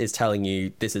movie is telling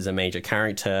you this is a major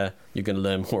character, you're going to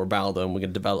learn more about them, we're going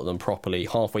to develop them properly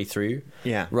halfway through,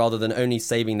 rather than only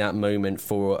saving that moment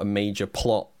for a major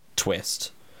plot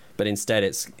twist. But instead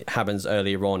it happens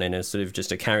earlier on in a sort of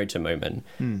just a character moment,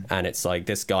 and it's like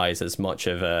this guy's as much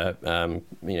of a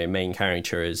main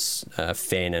character as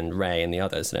Finn and Rey and the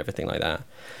others and everything like that.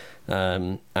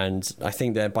 And I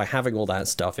think that by having all that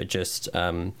stuff, it just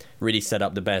really set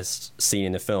up the best scene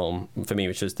in the film for me,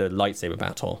 which was the lightsaber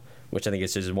battle, which I think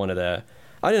is just one of the...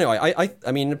 I don't know,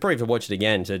 I mean, probably have to watch it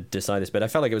again to decide this, but I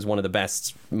felt like it was one of the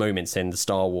best moments in the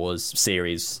Star Wars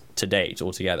series to date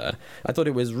altogether. I thought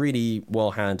it was really well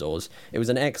handled. It was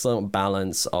an excellent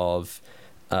balance of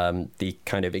the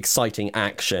kind of exciting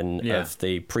action of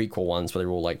the prequel ones, where they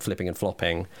were all like flipping and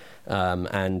flopping,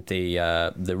 and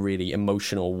the really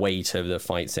emotional weight of the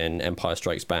fights in Empire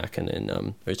Strikes Back and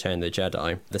in Return of the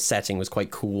Jedi. The setting was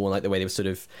quite cool, like the way they sort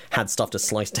of had stuff to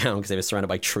slice down because they were surrounded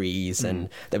by trees, and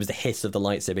there was the hiss of the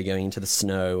lightsaber going into the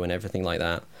snow and everything like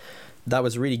that. That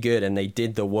was really good, and they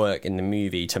did the work in the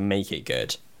movie to make it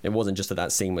good. It wasn't just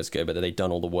that scene was good, but that they'd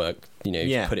done all the work,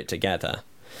 to put it together.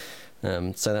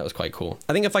 So that was quite cool.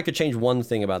 I think if I could change one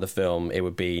thing about the film, it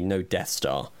would be no Death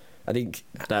Star. I think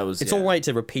it's all right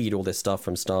to repeat all this stuff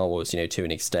from Star Wars, to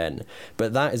an extent,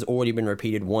 but that has already been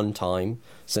repeated one time.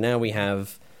 So now we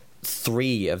have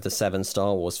 3 of the 7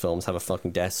 Star Wars films have a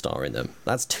fucking Death Star in them.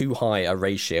 That's too high a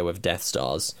ratio of Death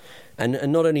Stars. And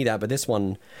not only that, but this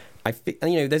one,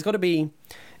 there's got to be...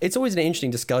 it's always an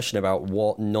interesting discussion about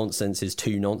what nonsense is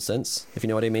too nonsense, if you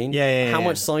know what I mean. Yeah. How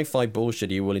much sci-fi bullshit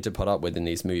are you willing to put up with in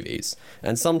these movies?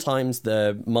 And sometimes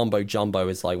the mumbo jumbo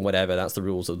is like, whatever, that's the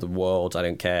rules of the world, I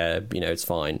don't care, it's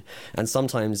fine. And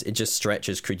sometimes it just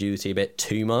stretches credulity a bit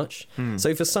too much.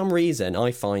 So for some reason,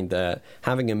 I find that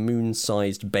having a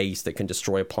moon-sized base that can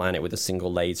destroy a planet with a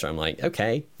single laser, I'm like,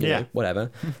 okay, you know, whatever.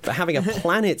 But having a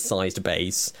planet-sized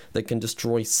base that can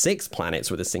destroy 6 planets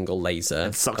with a single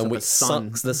laser and which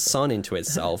sucks the sun into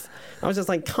itself, I was just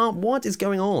like, what is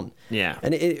going on? Yeah.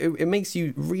 And it makes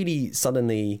you really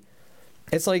suddenly...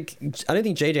 It's like, I don't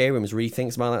think J.J. Abrams really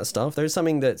thinks about that stuff. There's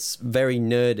something that's very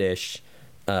nerdish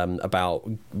about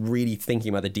really thinking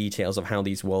about the details of how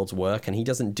these worlds work, and he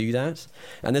doesn't do that.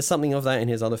 And there's something of that in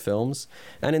his other films.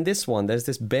 And in this one, there's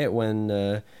this bit when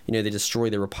they destroy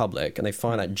the Republic and they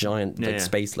fire that giant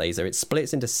space laser. It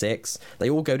splits into 6. They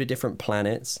all go to different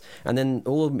planets, and then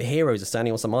all the heroes are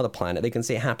standing on some other planet. They can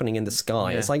see it happening in the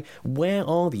sky. It's like, where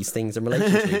are these things in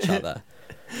relation to each other?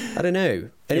 I don't know.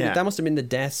 And that must have been the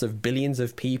deaths of billions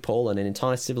of people and an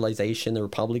entire civilization. The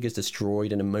Republic is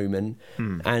destroyed in a moment,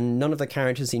 and none of the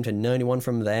characters seem to know anyone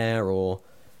from there, or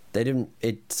they didn't.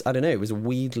 I don't know. It was a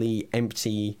weirdly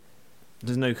empty.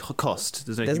 There's no cost.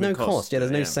 There's no cost. Yeah,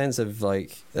 there's no sense of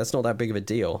like that's not that big of a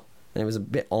deal. And it was a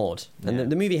bit odd. And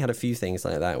the movie had a few things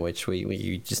like that, which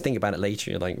you just think about it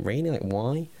later. You're like, really? Like,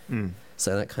 why?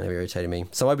 So that kind of irritated me.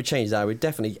 So I would change that. I would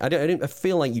definitely... I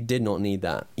feel like you did not need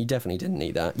that. You definitely didn't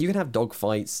need that. You can have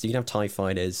dogfights. You can have TIE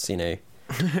fighters,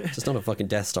 Just not a fucking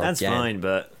Death Star. That's fine,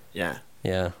 but yeah.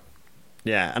 Yeah.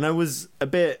 Yeah, and I was a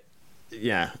bit...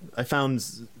 Yeah, I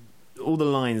found all the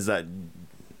lines that...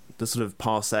 The sort of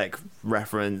Parsec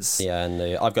reference. Yeah, and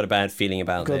I've got a bad feeling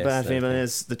about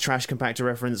this. The trash compactor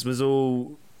reference was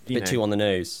all... A bit too on the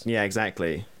nose. Yeah,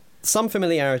 exactly. Some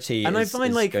familiarity and is I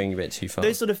find, like, going a bit too far.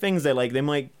 Those sort of things, they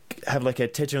might have like a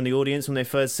titter on the audience when they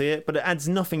first see it, but it adds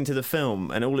nothing to the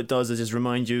film, and all it does is just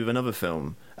remind you of another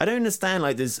film. I don't understand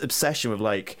like this obsession with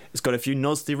like it's got a few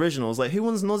nods to the originals. Like, who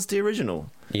wants nods to the original?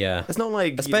 Yeah, it's not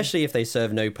like especially if they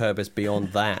serve no purpose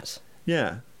beyond that.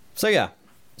 Yeah.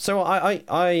 So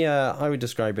I would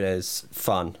describe it as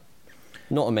fun,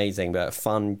 not amazing, but a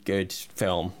fun, good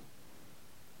film.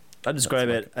 I describe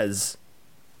it as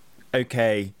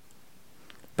okay,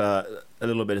 but a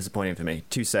little bit disappointing for me.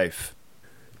 Too safe.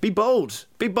 Be bold,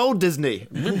 Disney.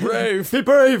 Be brave, be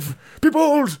brave, be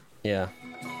bold. Yeah.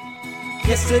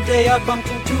 Yesterday I bumped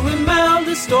into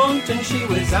Imelda Staunton. She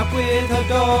was out with her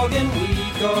dog and we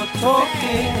got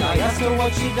talking. I asked her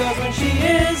what she does when she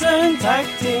isn't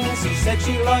acting. She said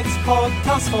she likes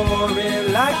podcasts for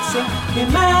relaxing.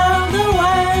 Imelda,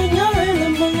 when you're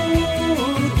in the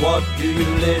mood, what do you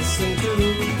listen to?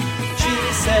 She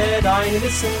said, I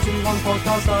listen to one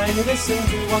podcast, I listen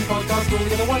to one podcast, all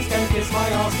the other ones can kiss my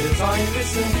ass, 'cause I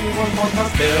listen to one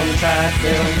podcast. Film chat,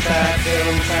 film chat,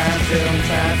 film chat, film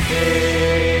chat,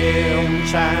 film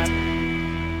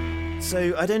chat.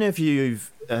 So, I don't know if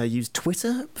you've used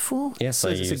Twitter before? Yes,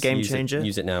 it's a game changer.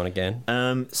 Use it now and again.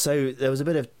 So, there was a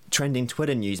bit of trending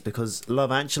Twitter news because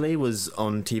Love Actually was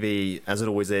on TV, as it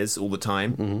always is, all the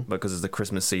time, because it's the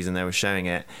Christmas season they were showing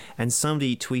it, and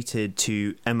somebody tweeted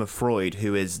to Emma Freud,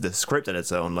 who is the script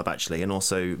editor on Love Actually, and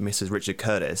also Mrs. Richard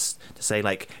Curtis, to say,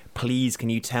 like, please can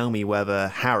you tell me whether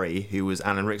Harry, who was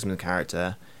Alan Rickman's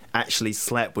character, actually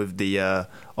slept with the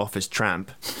office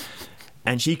tramp.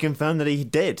 And she confirmed that he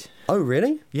did. Oh,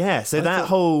 really? Yeah, so that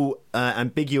whole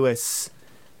ambiguous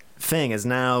thing is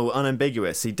now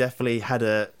unambiguous. He definitely had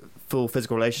a full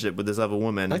physical relationship with this other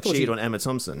woman and cheated on Emma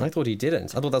Thompson. I thought he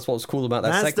didn't. I thought that's what was cool about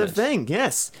that segment. That's the thing,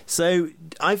 yes. So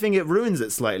I think it ruins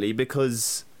it slightly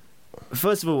because,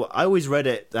 first of all, I always read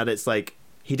it that it's like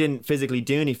he didn't physically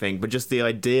do anything, but just the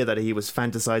idea that he was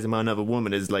fantasizing about another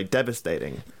woman is like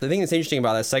devastating. The thing that's interesting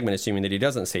about that segment, assuming that he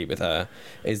doesn't sleep with her,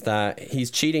 is that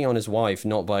he's cheating on his wife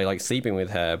not by like sleeping with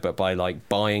her, but by like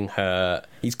buying her.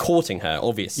 He's courting her,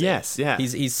 obviously. Yes, yeah.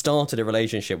 He's started a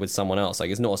relationship with someone else.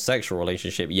 Like, it's not a sexual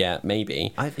relationship yet,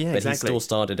 maybe. But he still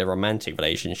started a romantic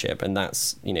relationship, and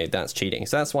that's cheating.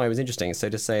 So that's why it was interesting. So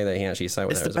to say that he actually slept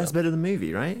with her. It's the best bit of the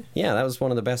movie, right? Yeah, that was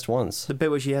one of the best ones. The bit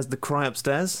where she has the cry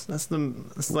upstairs. That's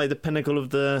like the pinnacle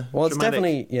of the. Well, it's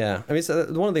dramatic... definitely I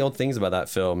mean, one of the odd things about that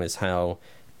film is how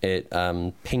it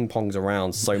ping pongs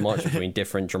around so much between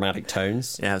different dramatic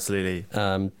tones. Yeah, absolutely.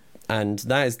 And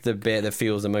that is the bit that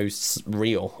feels the most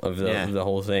real of the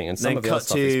whole thing. And some then of the cut other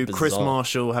stuff is to bizarre. Chris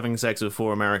Marshall having sex with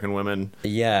 4 American women.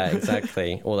 Yeah,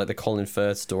 exactly. Or like the Colin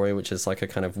Firth story, which is like a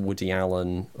kind of Woody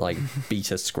Allen like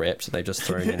beta script they've just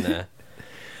thrown in there.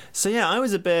 So yeah, I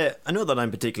was a bit. I know that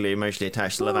I'm particularly emotionally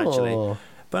attached to Love Actually,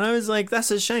 but I was like, that's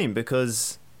a shame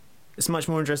because It's much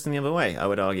more interesting the other way, I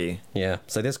would argue. Yeah,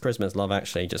 so this Christmas, Love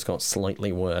Actually just got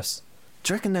slightly worse.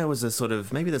 Do you reckon there was a sort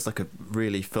of... Maybe there's like a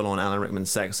really full-on Alan Rickman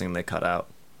sex scene they cut out?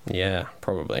 Yeah,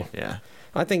 probably. Yeah.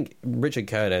 I think Richard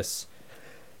Curtis,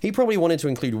 he probably wanted to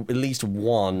include at least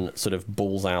one sort of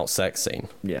balls-out sex scene.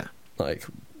 Yeah. Like,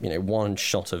 one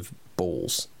shot of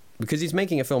balls. Because he's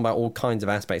making a film about all kinds of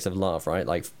aspects of love, right?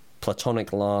 Like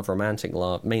platonic love,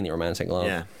 mainly romantic love.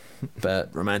 Yeah. But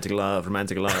romantic love,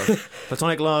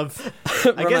 platonic love.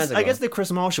 I guess the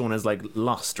Chris Marshall one is like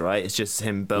lust, right? It's just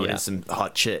him boning some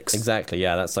hot chicks. Exactly.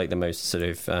 Yeah, that's like the most sort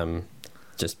of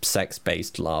just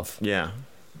sex-based love. Yeah.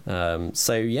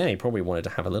 So yeah, he probably wanted to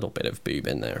have a little bit of boob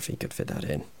in there if he could fit that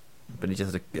in. But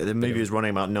the movie was running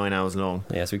about 9 hours long.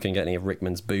 Yeah, so we couldn't get any of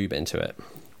Rickman's boob into it.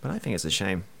 But I think it's a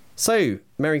shame. So,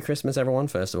 Merry Christmas, everyone,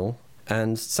 first of all.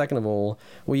 And second of all,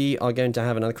 we are going to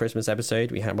have another Christmas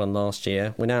episode. We had one last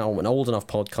year. We're now an old enough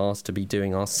podcast to be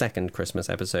doing our second Christmas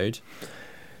episode.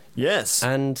 Yes.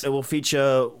 And it will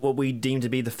feature what we deem to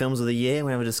be the films of the year.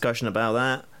 We have a discussion about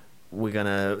that. We're going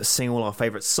to sing all our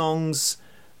favourite songs.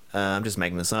 I'm just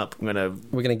making this up. We're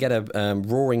going to get a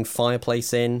roaring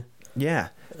fireplace in. Yeah.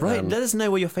 Right, let us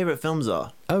know what your favourite films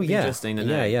are. Oh, yeah. Interesting to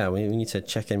know. Yeah. We need to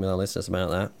check in with our listeners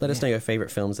about that. Let us know your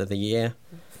favourite films of the year.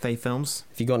 Fave films.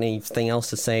 If you've got anything else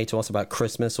to say to us about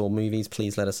Christmas or movies,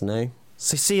 please let us know.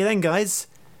 So see you then, guys.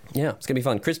 Yeah, it's going to be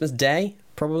fun. Christmas Day,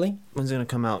 probably. When's it going to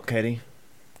come out, Katie?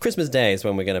 Christmas Day is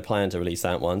when we're going to plan to release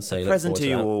that one. So present to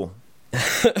you all.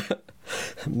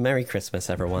 Merry Christmas,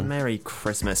 everyone. Merry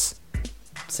Christmas.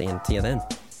 See you then.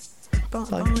 Bye.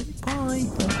 Bye. Bye.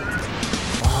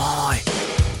 Bye.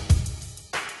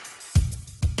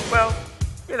 Well,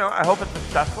 I hope it's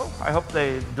successful. I hope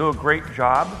they do a great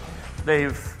job.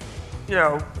 They've,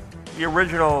 the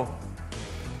original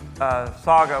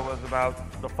saga was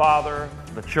about the father,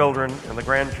 the children, and the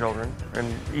grandchildren.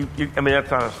 And,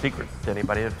 that's not a secret to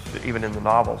anybody. It's even in the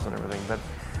novels and everything.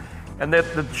 And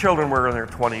that the children were in their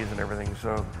 20s and everything,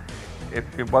 so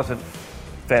it wasn't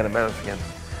Phantom Menace again.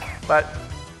 But,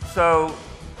 so,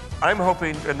 I'm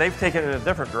hoping, and they've taken it in a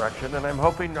different direction, and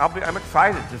I'm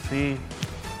excited to see.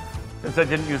 Since I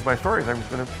didn't use my stories,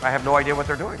 I have no idea what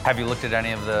they're doing. Have you looked at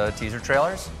any of the teaser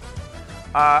trailers?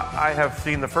 I have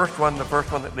seen the first one.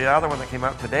 The other one that came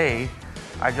out today.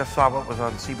 I just saw what was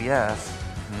on CBS,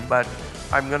 but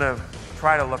I'm gonna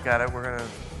try to look at it.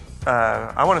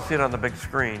 I want to see it on the big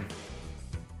screen.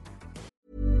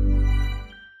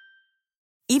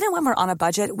 Even when we're on a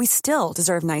budget, we still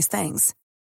deserve nice things.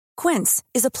 Quince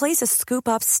is a place to scoop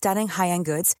up stunning high-end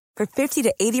goods for 50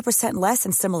 to 80% less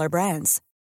than similar brands.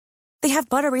 They have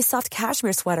buttery soft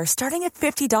cashmere sweaters starting at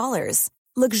 $50,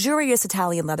 luxurious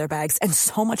Italian leather bags, and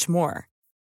so much more.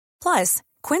 Plus,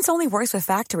 Quince only works with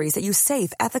factories that use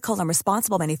safe, ethical, and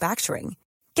responsible manufacturing.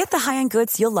 Get the high-end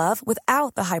goods you'll love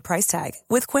without the high price tag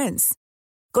with Quince.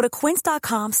 Go to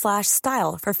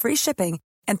quince.com/style for free shipping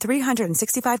and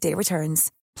 365-day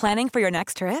returns. Planning for your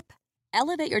next trip?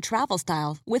 Elevate your travel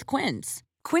style with Quince.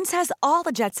 Quince has all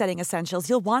the jet-setting essentials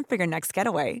you'll want for your next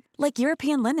getaway, like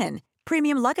European linen,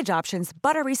 premium luggage options,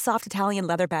 buttery soft Italian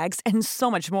leather bags, and so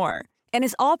much more. And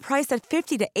is all priced at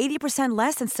 50 to 80%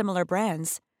 less than similar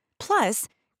brands. Plus,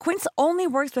 Quince only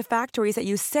works with factories that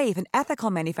use safe and ethical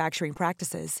manufacturing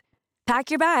practices. Pack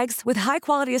your bags with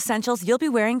high-quality essentials you'll be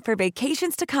wearing for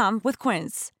vacations to come with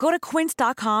Quince. Go to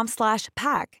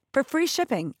quince.com/pack for free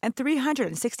shipping and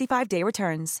 365-day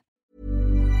returns.